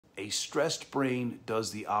A stressed brain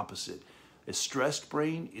does the opposite. A stressed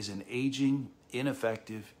brain is an aging,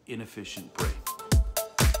 ineffective, inefficient brain.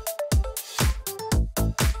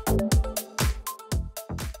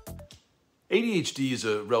 ADHD is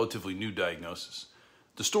a relatively new diagnosis.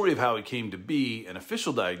 The story of how it came to be an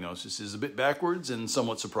official diagnosis is a bit backwards and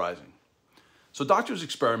somewhat surprising. So doctors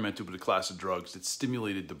experimented with a class of drugs that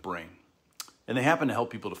stimulated the brain, and they happened to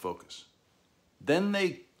help people to focus. Then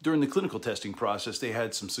during the clinical testing process, they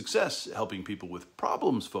had some success helping people with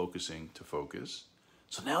problems focusing to focus.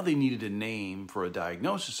 So now they needed a name for a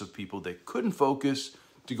diagnosis of people that couldn't focus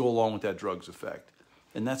to go along with that drug's effect.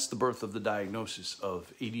 And that's the birth of the diagnosis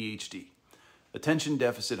of ADHD, attention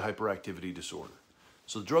deficit hyperactivity disorder.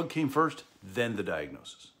 So the drug came first, then the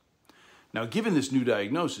diagnosis. Now, given this new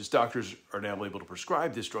diagnosis, doctors are now able to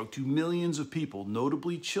prescribe this drug to millions of people,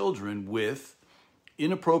 notably children with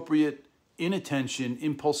inappropriate inattention,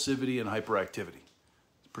 impulsivity, and hyperactivity.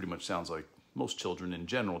 It pretty much sounds like most children in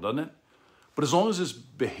general, doesn't it? But as long as this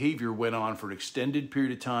behavior went on for an extended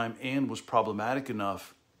period of time and was problematic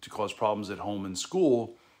enough to cause problems at home and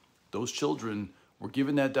school, those children were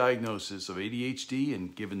given that diagnosis of ADHD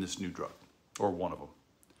and given this new drug, or one of them.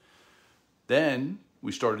 Then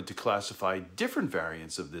we started to classify different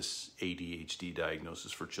variants of this ADHD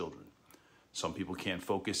diagnosis for children. Some people can't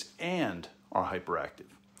focus and are hyperactive.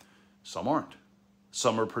 Some aren't.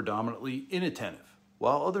 Some are predominantly inattentive,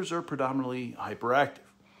 while others are predominantly hyperactive.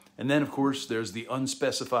 And then, of course, there's the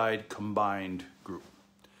unspecified combined group.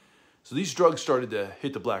 So these drugs started to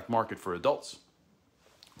hit the black market for adults.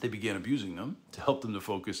 They began abusing them to help them to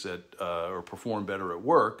focus or perform better at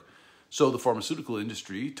work. So the pharmaceutical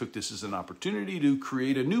industry took this as an opportunity to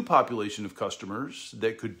create a new population of customers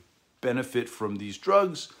that could benefit from these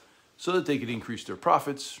drugs so that they could increase their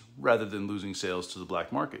profits rather than losing sales to the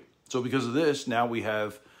black market. So because of this, now we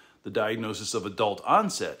have the diagnosis of adult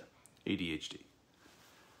onset ADHD.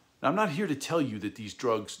 Now, I'm not here to tell you that these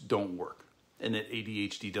drugs don't work and that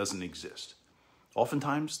ADHD doesn't exist.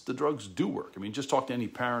 Oftentimes, the drugs do work. I mean, just talk to any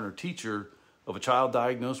parent or teacher of a child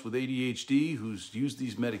diagnosed with ADHD who's used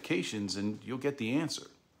these medications and you'll get the answer.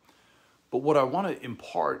 But what I want to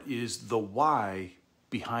impart is the why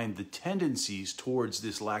behind the tendencies towards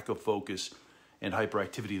this lack of focus and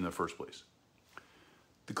hyperactivity in the first place.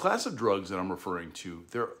 The class of drugs that I'm referring to,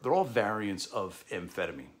 they're all variants of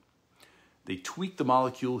amphetamine. They tweak the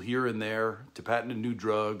molecule here and there to patent a new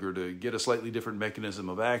drug or to get a slightly different mechanism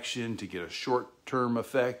of action, to get a short-term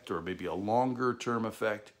effect or maybe a longer-term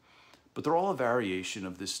effect. But they're all a variation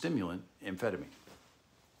of this stimulant, amphetamine.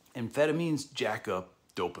 Amphetamines jack up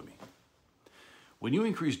dopamine. When you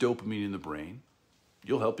increase dopamine in the brain,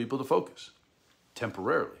 you'll help people to focus,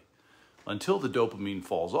 temporarily, until the dopamine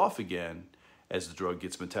falls off again as the drug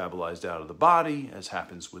gets metabolized out of the body, as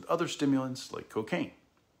happens with other stimulants like cocaine.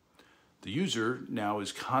 The user now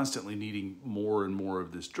is constantly needing more and more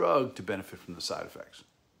of this drug to benefit from the side effects.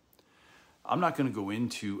 I'm not going to go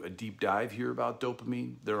into a deep dive here about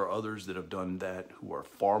dopamine. There are others that have done that who are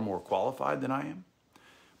far more qualified than I am.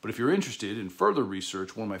 But if you're interested in further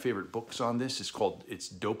research, one of my favorite books on this is called It's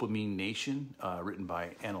Dopamine Nation, written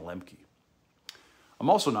by Anna Lemke. I'm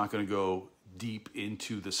also not going to go deep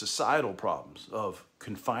into the societal problems of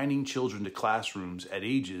confining children to classrooms at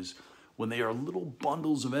ages when they are little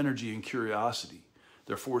bundles of energy and curiosity.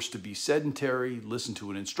 They're forced to be sedentary, listen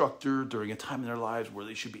to an instructor during a time in their lives where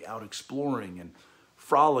they should be out exploring and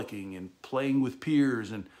frolicking and playing with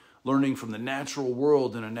peers and learning from the natural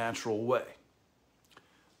world in a natural way.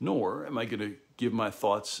 Nor am I going to give my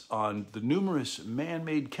thoughts on the numerous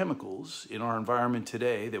man-made chemicals in our environment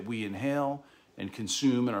today that we inhale and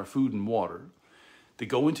consume in our food and water that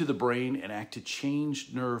go into the brain and act to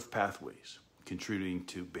change nerve pathways, contributing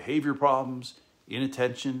to behavior problems,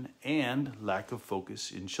 inattention, and lack of focus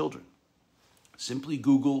in children. Simply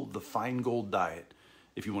Google the Feingold diet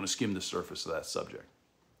if you want to skim the surface of that subject.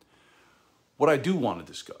 What I do want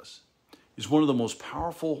to discuss is one of the most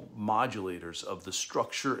powerful modulators of the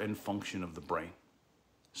structure and function of the brain: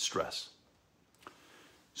 stress.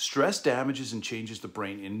 Stress damages and changes the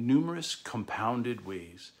brain in numerous compounded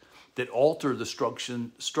ways that alter the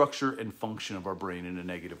structure and function of our brain in a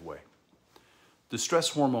negative way. The stress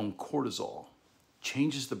hormone cortisol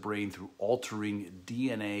changes the brain through altering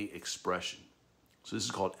DNA expression. So this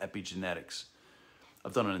is called epigenetics.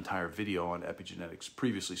 I've done an entire video on epigenetics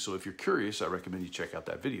previously, so if you're curious, I recommend you check out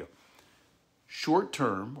that video.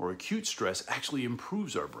 Short-term or acute stress actually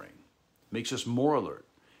improves our brain, makes us more alert,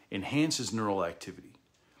 enhances neural activity,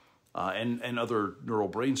 and other neural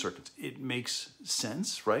brain circuits. It makes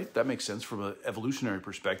sense, right? That makes sense from an evolutionary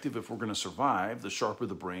perspective. If we're going to survive, the sharper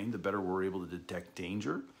the brain, the better we're able to detect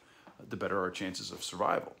danger, the better our chances of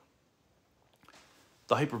survival.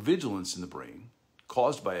 The hypervigilance in the brain,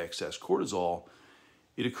 caused by excess cortisol,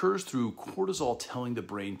 it occurs through cortisol telling the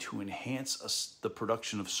brain to enhance the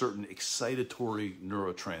production of certain excitatory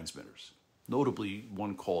neurotransmitters, notably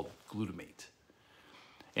one called glutamate.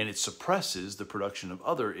 And it suppresses the production of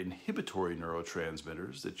other inhibitory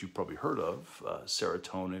neurotransmitters that you've probably heard of,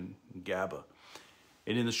 serotonin, GABA.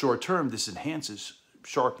 And in the short term, this enhances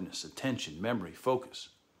sharpness, attention, memory, focus.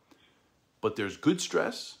 But there's good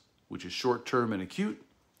stress, which is short-term and acute,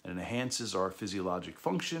 and enhances our physiologic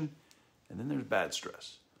function. And then there's bad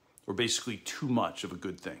stress, or basically too much of a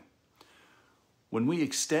good thing. When we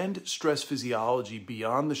extend stress physiology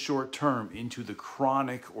beyond the short term into the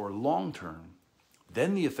chronic or long term,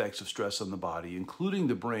 then the effects of stress on the body, including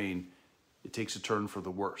the brain, it takes a turn for the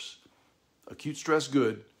worse. Acute stress,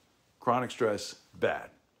 good. Chronic stress, bad.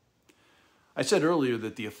 I said earlier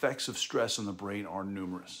that the effects of stress on the brain are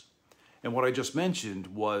numerous. And what I just mentioned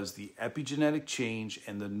was the epigenetic change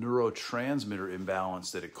and the neurotransmitter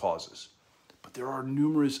imbalance that it causes. But there are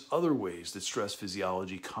numerous other ways that stress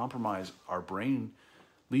physiology compromise our brain,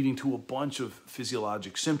 leading to a bunch of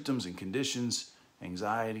physiologic symptoms and conditions: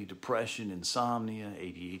 anxiety, depression, insomnia,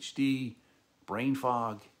 ADHD, brain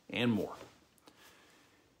fog, and more.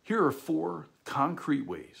 Here are 4 concrete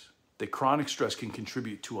ways that chronic stress can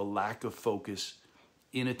contribute to a lack of focus,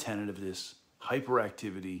 inattentiveness,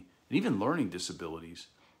 hyperactivity, and even learning disabilities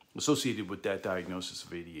associated with that diagnosis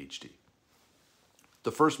of ADHD.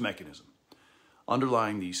 The first mechanism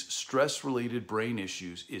underlying these stress-related brain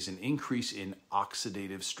issues is an increase in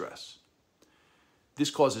oxidative stress. This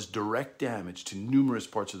causes direct damage to numerous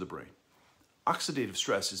parts of the brain. Oxidative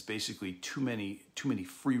stress is basically too many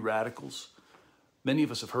free radicals. Many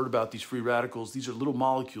of us have heard about these free radicals. These are little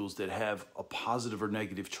molecules that have a positive or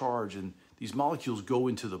negative charge, and these molecules go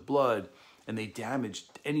into the blood and they damage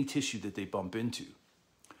any tissue that they bump into.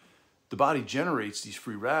 The body generates these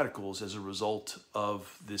free radicals as a result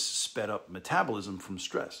of this sped up metabolism from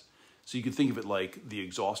stress. So you can think of it like the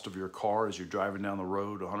exhaust of your car as you're driving down the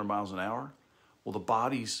road 100 miles an hour. Well, the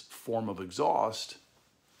body's form of exhaust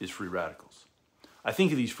is free radicals. I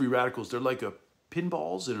think of these free radicals, they're like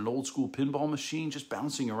pinballs in an old school pinball machine, just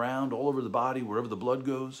bouncing around all over the body, wherever the blood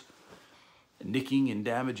goes, and nicking and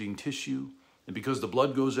damaging tissue. And because the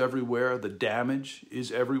blood goes everywhere, the damage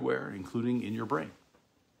is everywhere, including in your brain.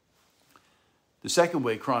 The second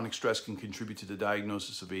way chronic stress can contribute to the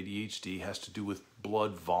diagnosis of ADHD has to do with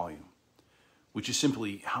blood volume, which is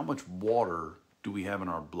simply how much water do we have in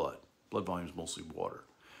our blood. Blood volume is mostly water.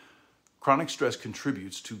 Chronic stress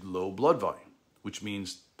contributes to low blood volume, which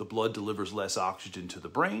means the blood delivers less oxygen to the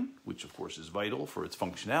brain, which of course is vital for its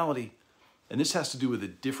functionality. And this has to do with a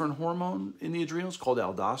different hormone in the adrenals called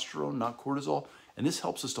aldosterone, not cortisol. And this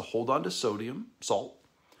helps us to hold on to sodium, salt,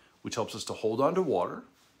 which helps us to hold on to water.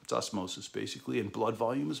 It's osmosis basically, and blood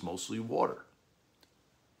volume is mostly water.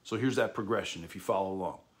 So here's that progression if you follow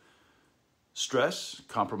along. Stress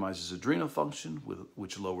compromises adrenal function,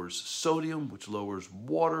 which lowers sodium, which lowers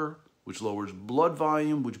water, which lowers blood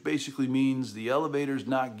volume, which basically means the elevator's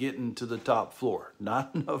not getting to the top floor.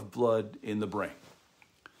 Not enough blood in the brain.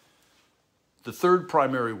 The third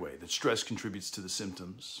primary way that stress contributes to the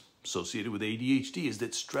symptoms associated with ADHD is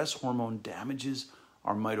that stress hormone damages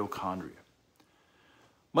our mitochondria.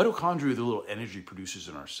 Mitochondria are the little energy producers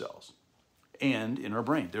in our cells and in our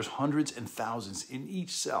brain. There's hundreds and thousands in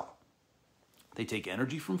each cell. They take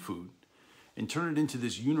energy from food and turn it into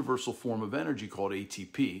this universal form of energy called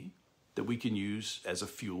ATP that we can use as a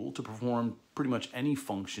fuel to perform pretty much any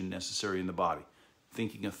function necessary in the body.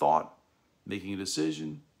 Thinking a thought, making a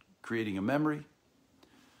decision, creating a memory.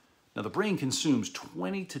 Now the brain consumes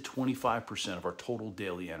 20 to 25% of our total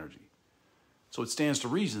daily energy. So it stands to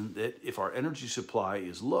reason that if our energy supply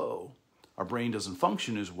is low, our brain doesn't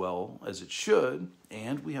function as well as it should,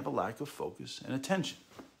 and we have a lack of focus and attention.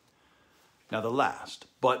 Now the last,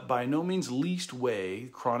 but by no means least way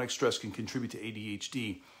chronic stress can contribute to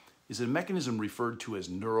ADHD is a mechanism referred to as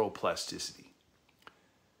neuroplasticity.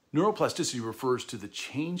 Neuroplasticity refers to the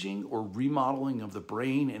changing or remodeling of the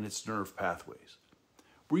brain and its nerve pathways.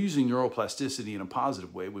 We're using neuroplasticity in a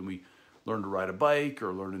positive way when we learn to ride a bike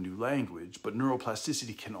or learn a new language, but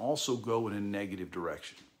neuroplasticity can also go in a negative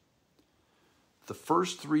direction. The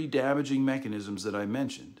first 3 damaging mechanisms that I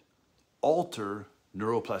mentioned alter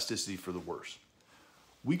neuroplasticity for the worse.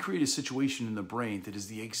 We create a situation in the brain that is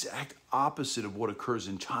the exact opposite of what occurs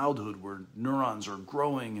in childhood, where neurons are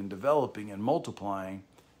growing and developing and multiplying.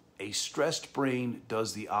 A stressed brain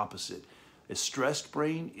does the opposite. A stressed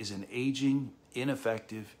brain is an aging,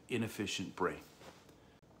 ineffective, inefficient brain.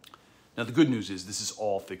 Now, the good news is this is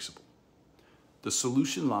all fixable. The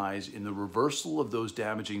solution lies in the reversal of those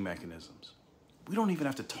damaging mechanisms. we don't even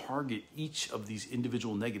have to target each of these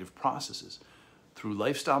individual negative processes. Through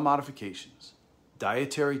lifestyle modifications,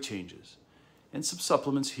 dietary changes, and some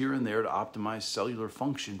supplements here and there to optimize cellular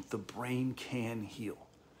function, the brain can heal.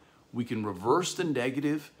 We can reverse the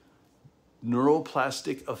negative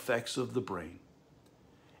neuroplastic effects of the brain,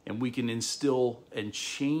 and we can instill and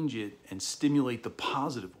change it and stimulate the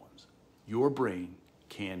positive ones. Your brain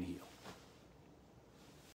can heal.